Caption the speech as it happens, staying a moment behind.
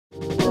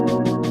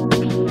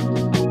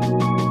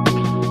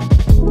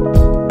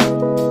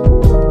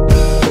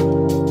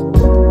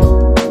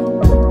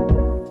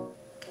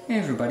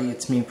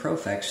it's me,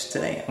 Profex.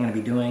 Today I'm going to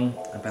be doing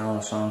a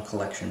Balisong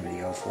collection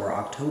video for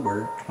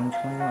October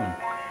 2021.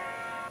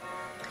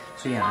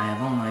 So yeah, I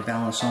have all my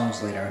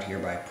Balisongs laid out here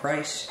by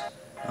price.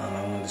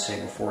 I wanted to say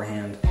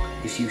beforehand,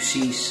 if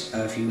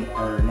you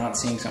are not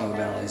seeing some of the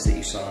balis that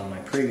you saw in my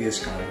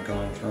previous kind of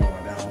going through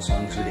my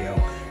Balisongs video,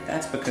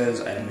 that's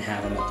because I didn't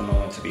have them at the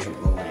moment to be able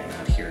to lay them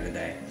out here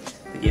today.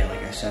 But yeah,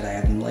 like I said, I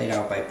have them laid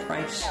out by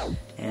price,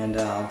 and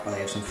I'll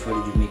probably have some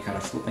footage of me kind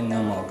of flipping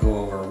them. I'll go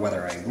over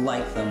whether I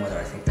like them, whether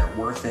I think they're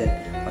worth it,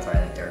 whether I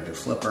think they're a good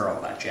flipper, all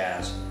that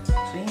jazz. So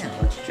yeah,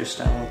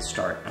 let's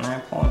start. And I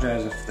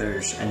apologize if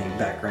there's any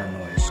background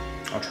noise.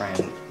 I'll try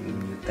and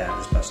mute that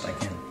as best I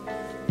can.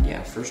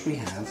 Yeah, first we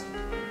have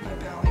my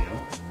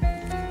BaliYo.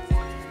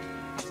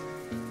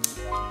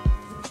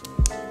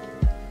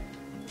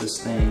 This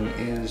thing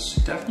is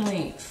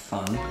definitely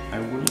fun. I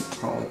wouldn't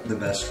call it the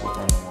best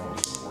flipper in the world,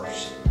 of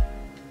course.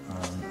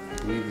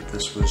 I believe that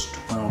this was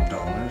 $12.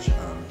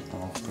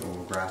 I'll put a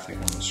little graphic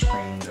on the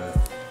screen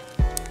to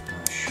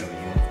show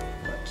you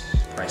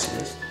what price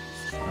it is.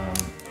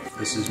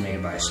 This is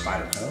made by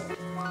Spyderco.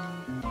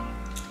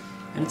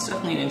 And it's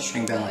definitely an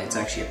interesting bali. It's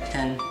actually a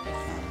pen.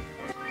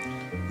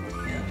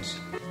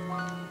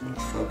 And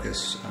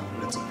focus,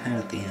 it's a pen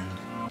at the end.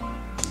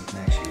 You can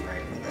actually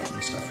write with it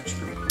and stuff, which is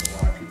pretty cool. A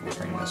lot of people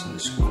bring this into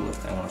school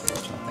if they want to flip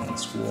something in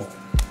school.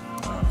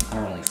 I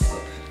don't really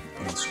flip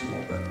in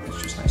school, but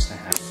it's just nice to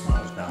have one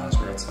of those balis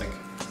where it's like,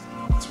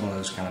 it's one of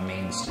those kind of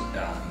main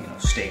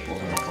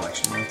staples in the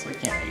collection where it's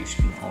like, yeah, you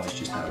should always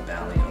just have a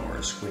BaliYo or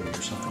a squid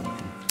or something you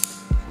can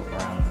flip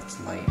around that's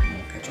light and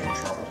won't get you in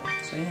trouble.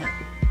 So yeah.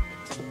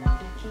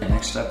 And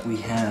next up we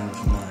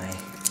have my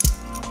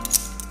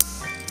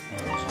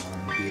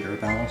Amazon beater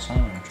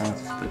Balisong. I'm trying not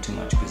to flip it too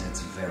much because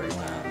it's very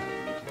loud.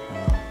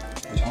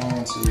 The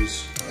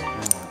tolerances are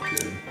not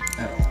good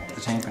at all.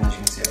 The tank pin, as you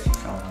can see, actually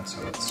fell out,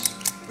 so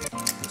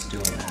it's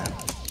doing that.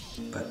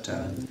 But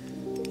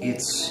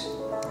it's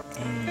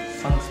a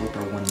fun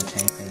flipper when the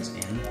tank pin's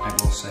in, I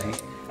will say.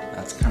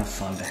 It's kind of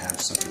fun to have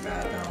such a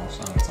bad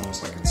Balisong. It's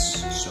almost like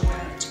it's so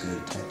bad it's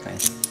good type thing.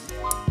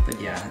 But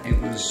yeah, it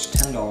was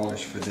 $10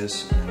 for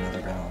this and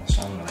another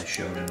Balisong that I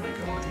showed in my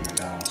going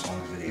through my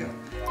Balisong video.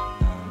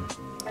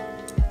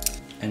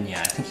 And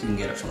yeah, I think you can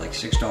get it for like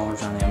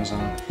 $6 on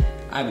Amazon.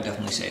 I would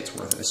definitely say it's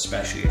worth it,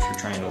 especially if you're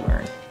trying to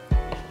learn.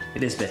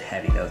 It is a bit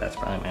heavy though, that's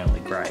probably my only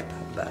gripe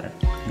about it.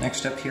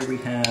 Next up here we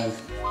have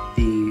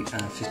the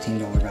 $15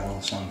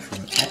 Balisong from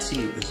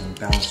Etsy. It was in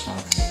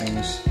Balisong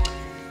Things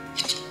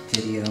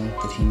video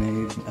that he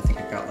made. I think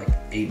it got like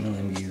 8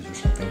 million views or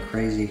something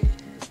crazy.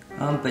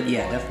 But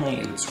yeah, definitely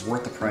it's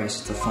worth the price.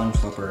 It's a fun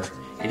flipper.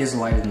 It is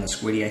lighter than the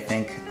Squiddy, I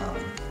think.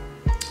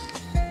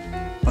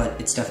 But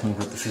it's definitely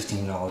worth the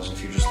 $15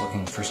 if you're just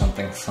looking for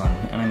something fun.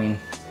 And I mean,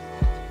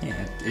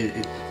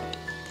 yeah,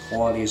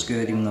 quality is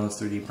good even though it's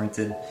 3D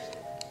printed.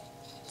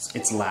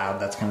 It's loud,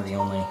 that's kind of the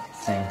only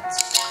thing.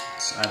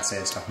 I'd say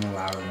it's definitely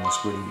louder than the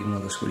Squiddy, even though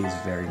the Squiddy is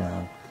very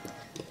loud.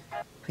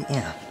 But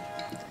yeah.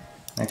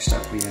 Next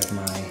up we have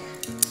my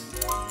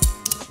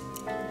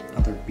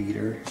other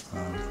beater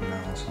from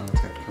Balisong.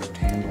 It's got curved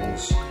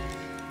handles.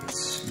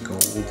 It's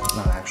gold,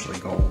 not actually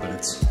gold, but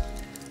it's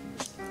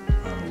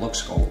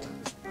looks gold.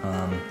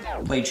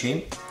 Blade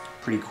shape,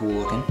 pretty cool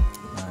looking.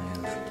 I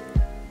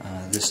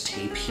have this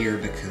tape here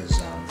because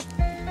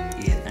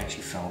it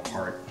actually fell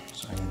apart,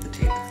 so I need the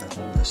tape to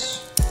hold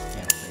this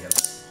handle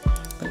together.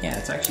 But yeah,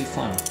 it's actually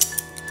fun.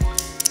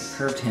 The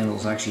curved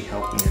handles actually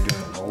help when you're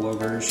doing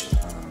rollovers,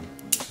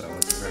 so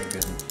it's a very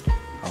good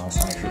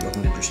Balisong if you're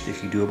looking to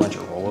if you do a bunch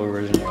of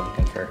rollovers and you're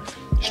looking for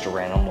just a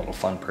random little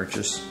fun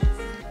purchase.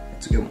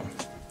 It's a good one.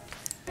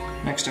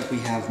 Next up we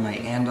have my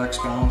Andux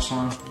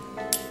Balisong.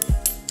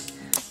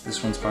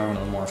 This one's probably one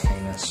of the more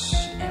famous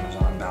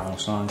Amazon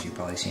Balisongs. You've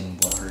probably seen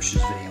Will Hirsch's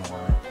video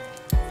on it,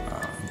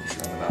 if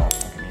you're in the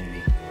Balisong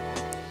community.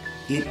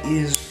 It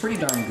is pretty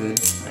darn good.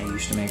 I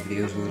used to make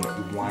videos with it a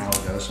while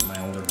ago, so my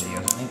older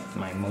videos. I think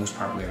my most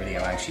popular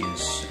video actually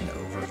is an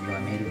overview I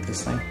made of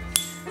this thing.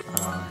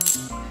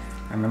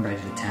 I remember I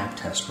did a tap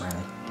test where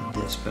I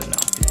did this, but no,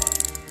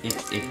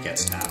 it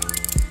gets tapped.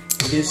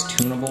 It is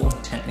tunable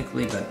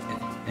technically, but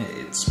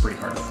it's pretty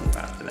hard to flip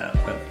after that.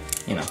 But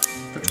you know,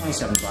 for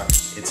 27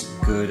 bucks, it's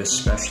good,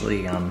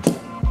 especially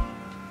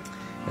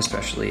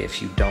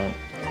if you don't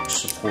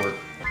support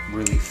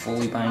really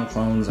fully buying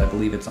clones. I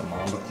believe it's a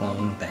Mamba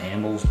clone, the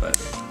handles, but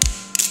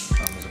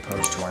as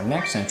opposed to our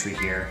next entry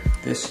here,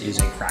 this is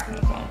a Kraken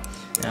clone.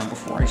 Now,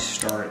 before I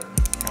start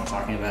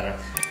talking about it,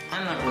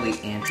 I'm not really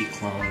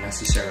anti-clone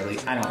necessarily.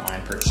 I don't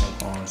mind purchasing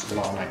clones. A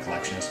lot of my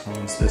collection is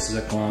clones. This is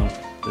a clone.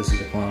 This is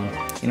a clone.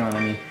 You know what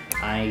I mean?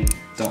 I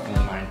don't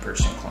really mind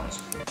purchasing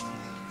clones.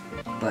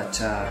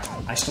 But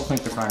I still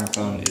think the Kraken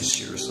clone is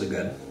seriously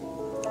good.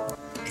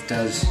 It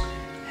does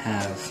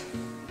have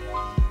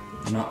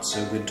not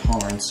so good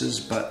tolerances,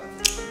 but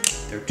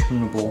they're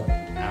tunable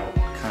out,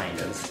 kind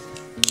of.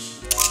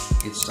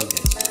 It still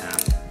gets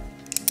tapped,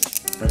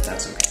 but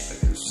that's okay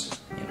because,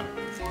 you know,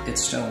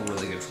 it's still a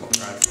really good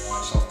flipper. I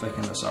found myself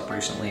picking this up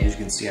recently. As you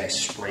can see, I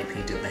spray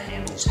painted the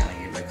handles, kind of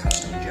gave it a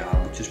custom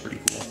job, which is pretty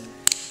cool.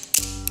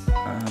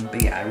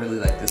 But yeah, I really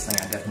like this thing.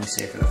 I definitely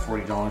say for the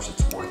 $40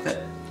 it's worth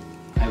it.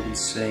 I would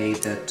say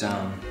that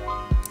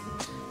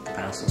the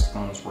Balisong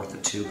phone is worth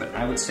it too, but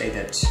I would say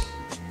that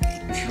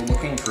if you're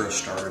looking for a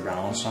starter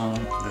Balisong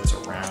that's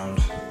around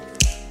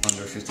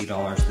under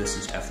 $50, this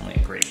is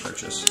definitely a great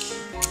purchase.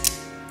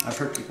 I've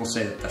heard people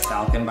say that the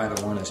Falcon by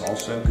the One is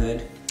also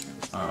good.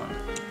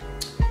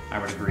 I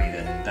would agree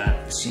that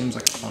that seems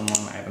like a fun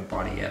one. I haven't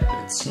bought it yet,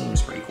 but it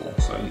seems pretty cool.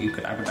 So I would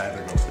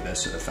either go for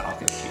this or the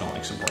Falcon if you don't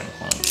like supporting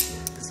clones,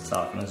 because the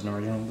Falcon is an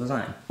original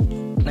design.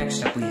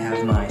 Next up we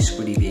have my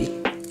Squiddy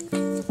Bee.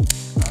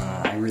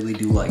 I really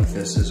do like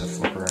this as a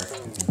flipper.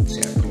 You can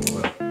see I put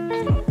a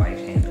little bite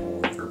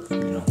handle or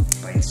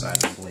bite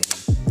side of the blade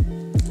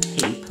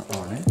tape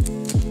on it.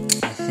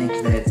 I think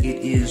that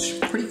it is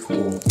pretty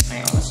cool.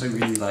 I honestly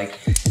really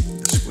like the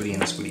Squiddy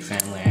and the Squiddy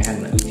family. I had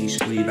an OG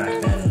Squiddy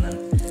back then, and then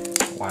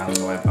a while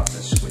ago I bought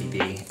this Squiddy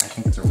Bee. I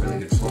think it's a really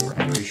good flipper.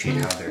 I appreciate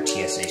how they're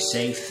TSA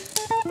safe.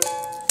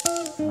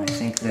 And I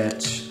think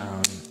that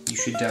you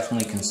should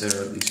definitely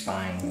consider at least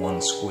buying one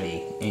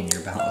Squiddy in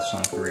your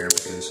Balisong career,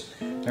 because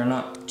they're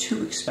not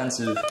too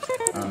expensive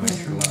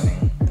if you're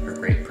learning. They're a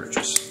great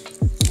purchase.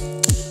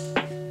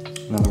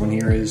 Another one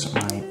here is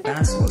my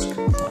Basilisk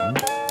clone.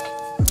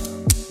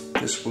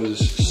 This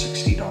was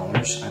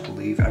 $60, I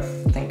believe. I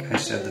think I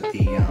said that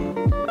the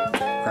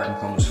Kraken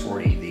clone was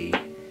 $40.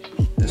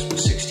 This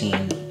was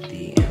 $16.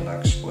 The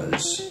Amlux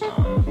was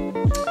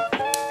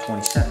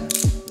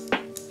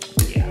 $27.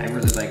 But yeah, I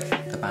really like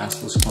the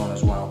Basilisk clone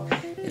as well.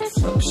 It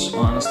flips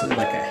honestly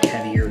like a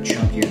heavier,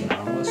 chunkier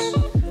Nautilus.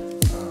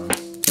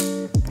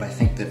 But I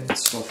think that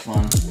it's still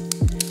fun.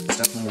 It's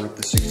definitely worth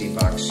the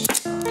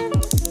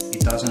 $60.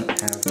 It doesn't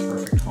have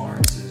perfect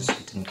tolerances.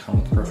 It didn't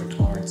come with perfect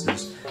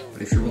tolerances.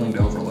 But if you're willing to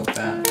overlook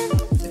that,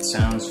 it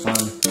sounds fun.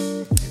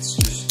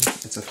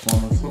 It's a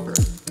fun flipper.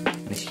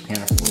 And if you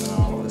can't afford a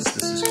Nautilus,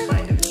 this is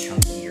kind of a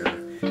chunkier,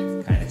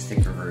 kind of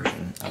thicker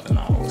version of a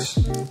Nautilus.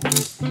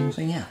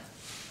 So yeah,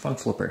 fun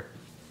flipper.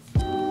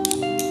 As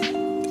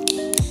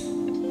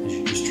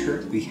you just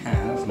heard, we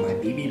have my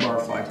BB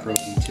Barfly Pro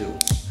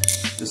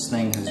V2. This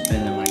thing has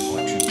been in my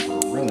collection for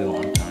a really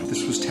long time.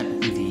 This was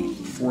technically the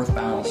fourth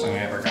Balisong I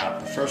ever got.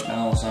 The first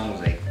Balisong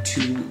was a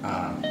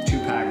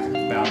two-pack of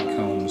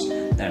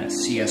BaliCombs, then a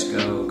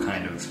CSGO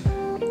kind of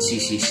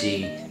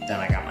CCC, then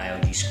I got my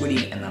OG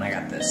Squiddy, and then I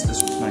got this.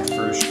 This was my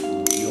first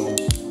real,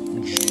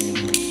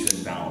 genuinely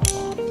good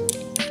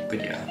Balisong. But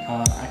yeah,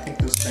 I think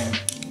this thing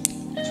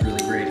is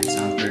really great. It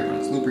sounds great when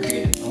it's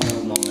lubricated, all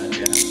that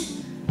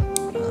jazz.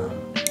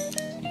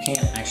 You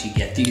can't actually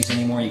get these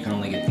anymore. You can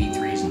only get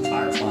V3s and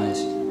Fireflies,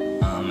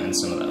 and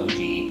some of the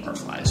OG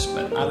Barflies.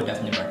 But I would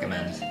definitely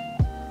recommend,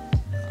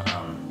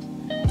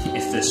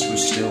 if this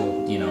was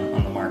still,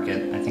 on the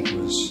market, I think it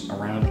was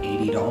around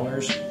 $80,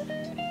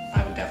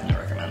 I would definitely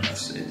recommend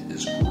this. It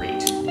is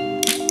great.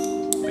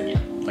 But yeah,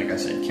 like I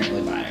said, can't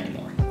really buy it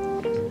anymore.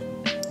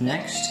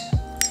 Next,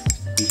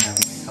 we have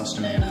my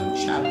custom anode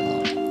Chad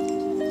clone.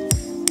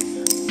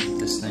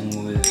 This thing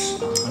was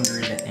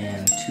 $102,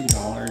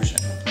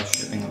 and plus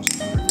shipping was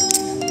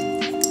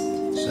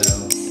 $102. So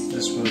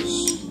this was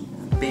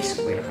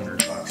basically $100.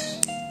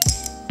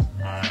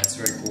 It's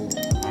very cool.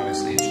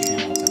 Obviously, its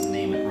channel, it's in the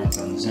name. It runs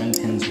on Zen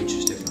pins, which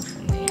is different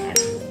from the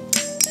actual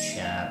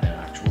Chad and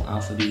actual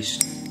Alpha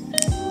Beast.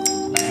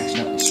 I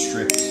accidentally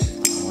stripped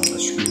one of the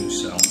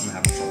screws, so I'm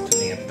having trouble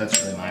tuning it, but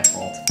that's really my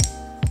fault.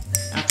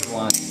 After a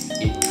while,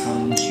 it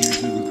comes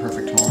usually with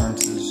perfect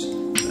tolerances,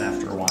 but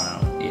after a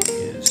while, it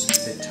is a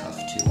bit tough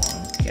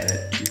to get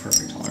it to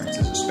perfect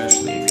tolerances,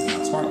 especially if you're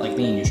not smart like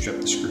me and you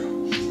strip the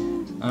screw.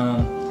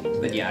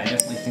 But yeah, I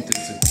definitely think that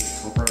it's a good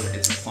flipper.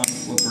 It's a fun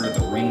flipper.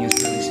 The ring is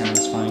really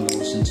satisfying to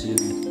listen to,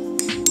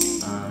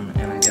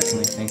 and I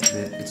definitely think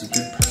that it's a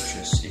good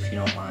purchase if you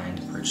don't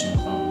mind purchasing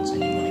clones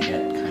and you want to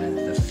get kind of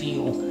the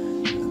feel,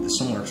 the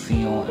similar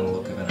feel and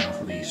look of an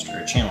Alpha Beast or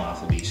a channel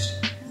Alpha Beast,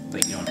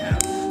 but you don't have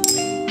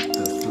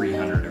the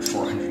 $300 or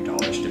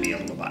 $400 to be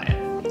able to buy it.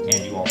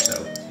 And you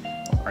also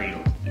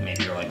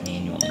maybe you're like me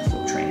and you only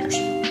flip trainers.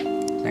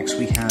 Next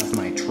we have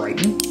my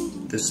Triton.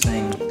 This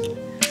thing,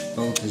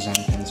 both the Zen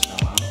pins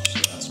fell out, so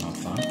that's not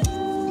fun.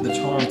 The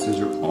tolerances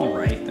are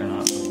alright, they're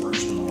not the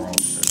worst in the world,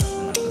 they're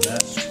definitely not the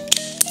best.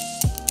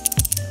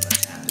 And the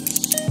tap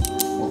is,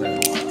 well,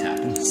 there's a lot of tap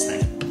in this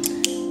thing.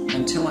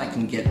 Until I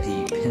can get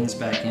the pins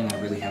back in, I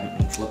really haven't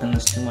been flipping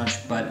this too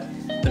much, but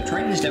the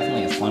Triton is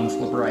definitely a fun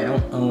flipper. I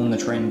don't own the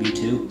Triton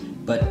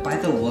V2, but by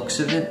the looks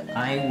of it,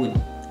 I would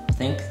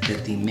think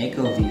that the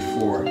Mako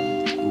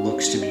V4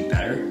 looks to be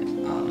better,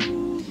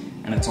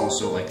 and it's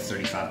also like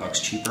 $35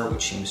 cheaper,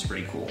 which seems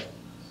pretty cool.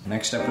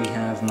 Next up we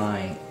have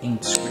my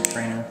Inked Squid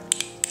Trainer.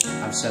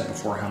 I've said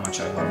before how much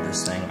I love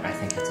this thing. I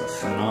think it's a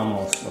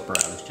phenomenal flipper.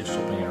 I was just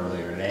flipping it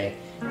earlier today.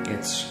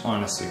 It's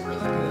honestly really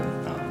good.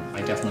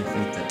 I definitely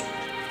think that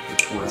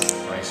it's worth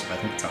the price. I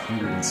think it's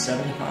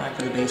 $175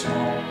 for the base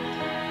model.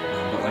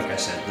 But like I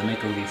said, the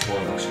Mako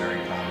V4 looks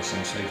very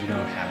promising, so if you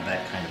don't have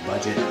that kind of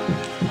budget,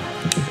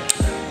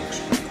 that looks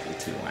pretty cool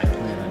too. I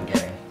plan on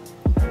getting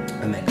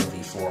a Mako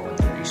V4 when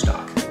they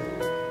restock.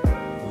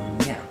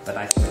 Yeah, but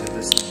I think that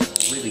this thing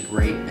is really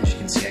great. As you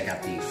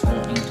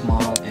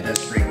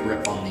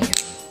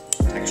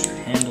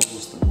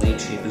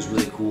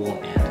really cool,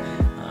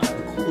 and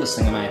the coolest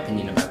thing in my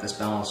opinion about this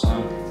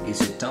Balisong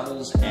is it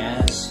doubles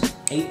as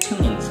a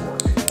tuning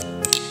fork.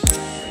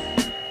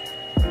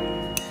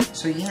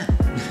 So yeah,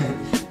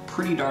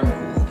 pretty darn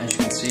cool. As you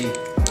can see,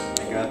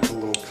 I got the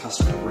little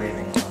custom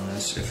engraving on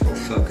this, if it'll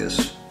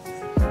focus.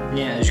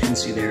 Yeah, as you can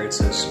see there, it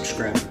says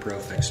subscribe to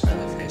Profix,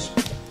 smiley face.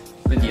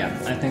 But yeah,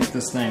 I think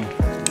this thing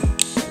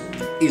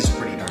is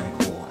pretty darn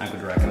cool. I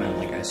would recommend,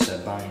 like I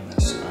said, buying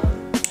this.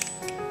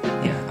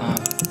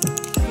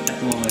 At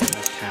the moment it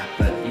has tap,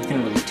 but you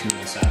can really tune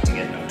this out to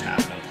get no tap,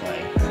 no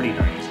play. Pretty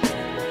darn easy.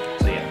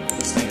 So yeah,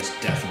 this thing is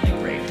definitely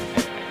great.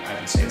 I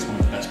would say it's one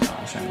of the best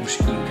Balisongs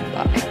you can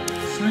buy.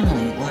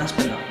 Finally, last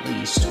but not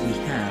least, we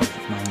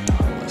have my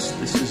Nautilus.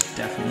 This is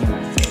definitely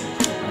my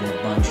favorite flip on the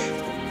bunch.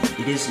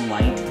 It is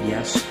light,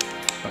 yes,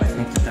 but I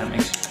think that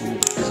makes it cool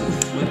because it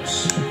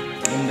flips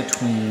in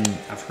between.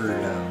 I've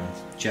heard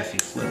Jeffy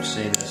Flip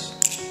say this.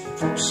 It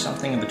flips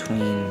something in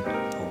between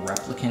a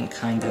replicant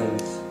kind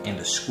of and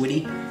a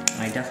squiddy,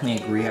 and I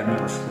definitely agree. I've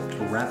never flipped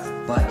a rep,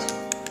 but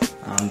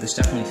this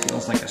definitely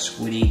feels like a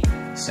squiddy.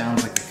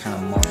 Sounds like a kind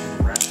of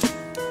muffled rep.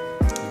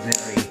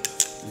 Very,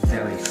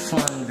 very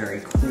fun,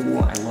 very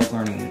cool. I love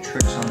learning new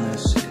tricks on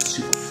this. It's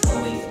super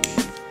flowy.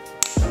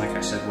 And like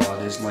I said, while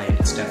it is light,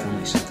 it's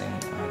definitely something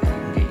that you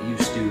can get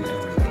used to and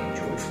really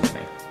enjoy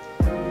flipping.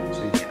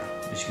 So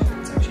yeah, as you can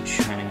see, it's actually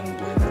shining on the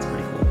blade. That's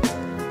pretty cool.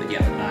 But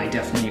yeah, I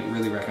definitely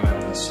really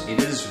recommend this. It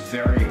is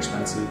very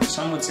expensive.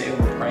 Some would say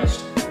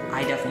overpriced.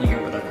 I definitely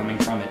get where they're coming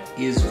from. It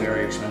is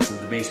very expensive.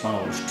 The base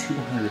model is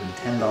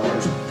 $210.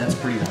 That's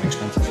pretty darn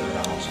expensive for a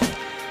Balisong.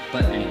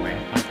 But anyway,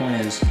 my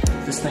point is,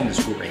 this thing is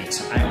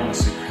great. I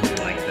honestly really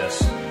like this.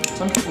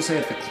 Some people say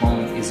that the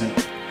clone isn't,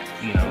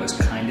 is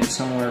kind of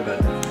similar,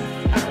 but I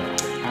don't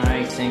know.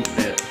 I think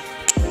that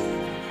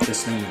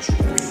this thing is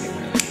really,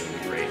 really,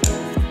 really great.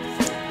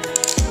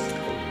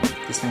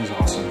 This thing's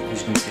awesome.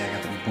 As you can see, I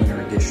got the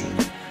winter edition. And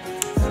I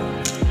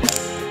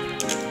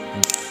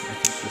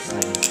think this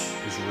thing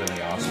is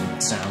really awesome.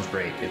 It sounds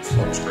great. It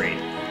flows great.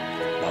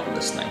 Love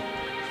this thing.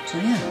 So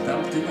yeah,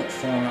 that'll do it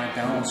for my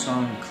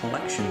Balisong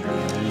collection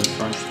video. Let me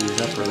crunch these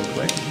up really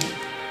quick.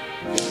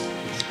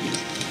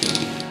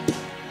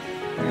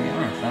 There you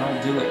are.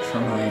 That'll do it for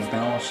my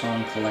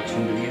Balisong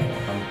collection video.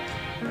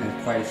 I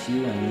have quite a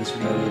few, and this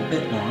video was a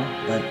bit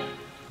long, but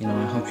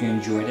I hope you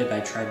enjoyed it.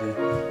 I tried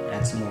to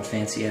add some little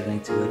fancy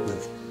editing to it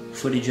with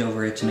footage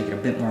over it to make it a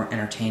bit more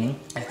entertaining.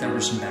 If there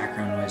was some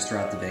background noise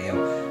throughout the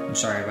video, I'm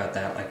sorry about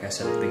that. Like I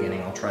said at the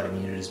beginning, I'll try to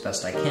mute it as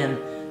best I can.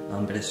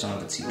 But if some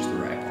of it seeps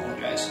through, I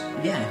apologize.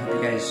 But yeah, I hope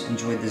you guys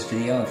enjoyed this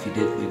video. If you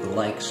did, leave a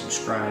like,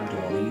 subscribe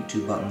to all the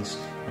YouTube buttons.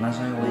 And as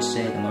I always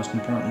say, the most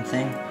important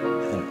thing,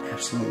 have an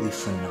absolutely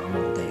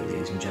phenomenal day,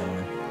 ladies and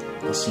gentlemen.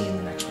 I'll see you in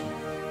the next one.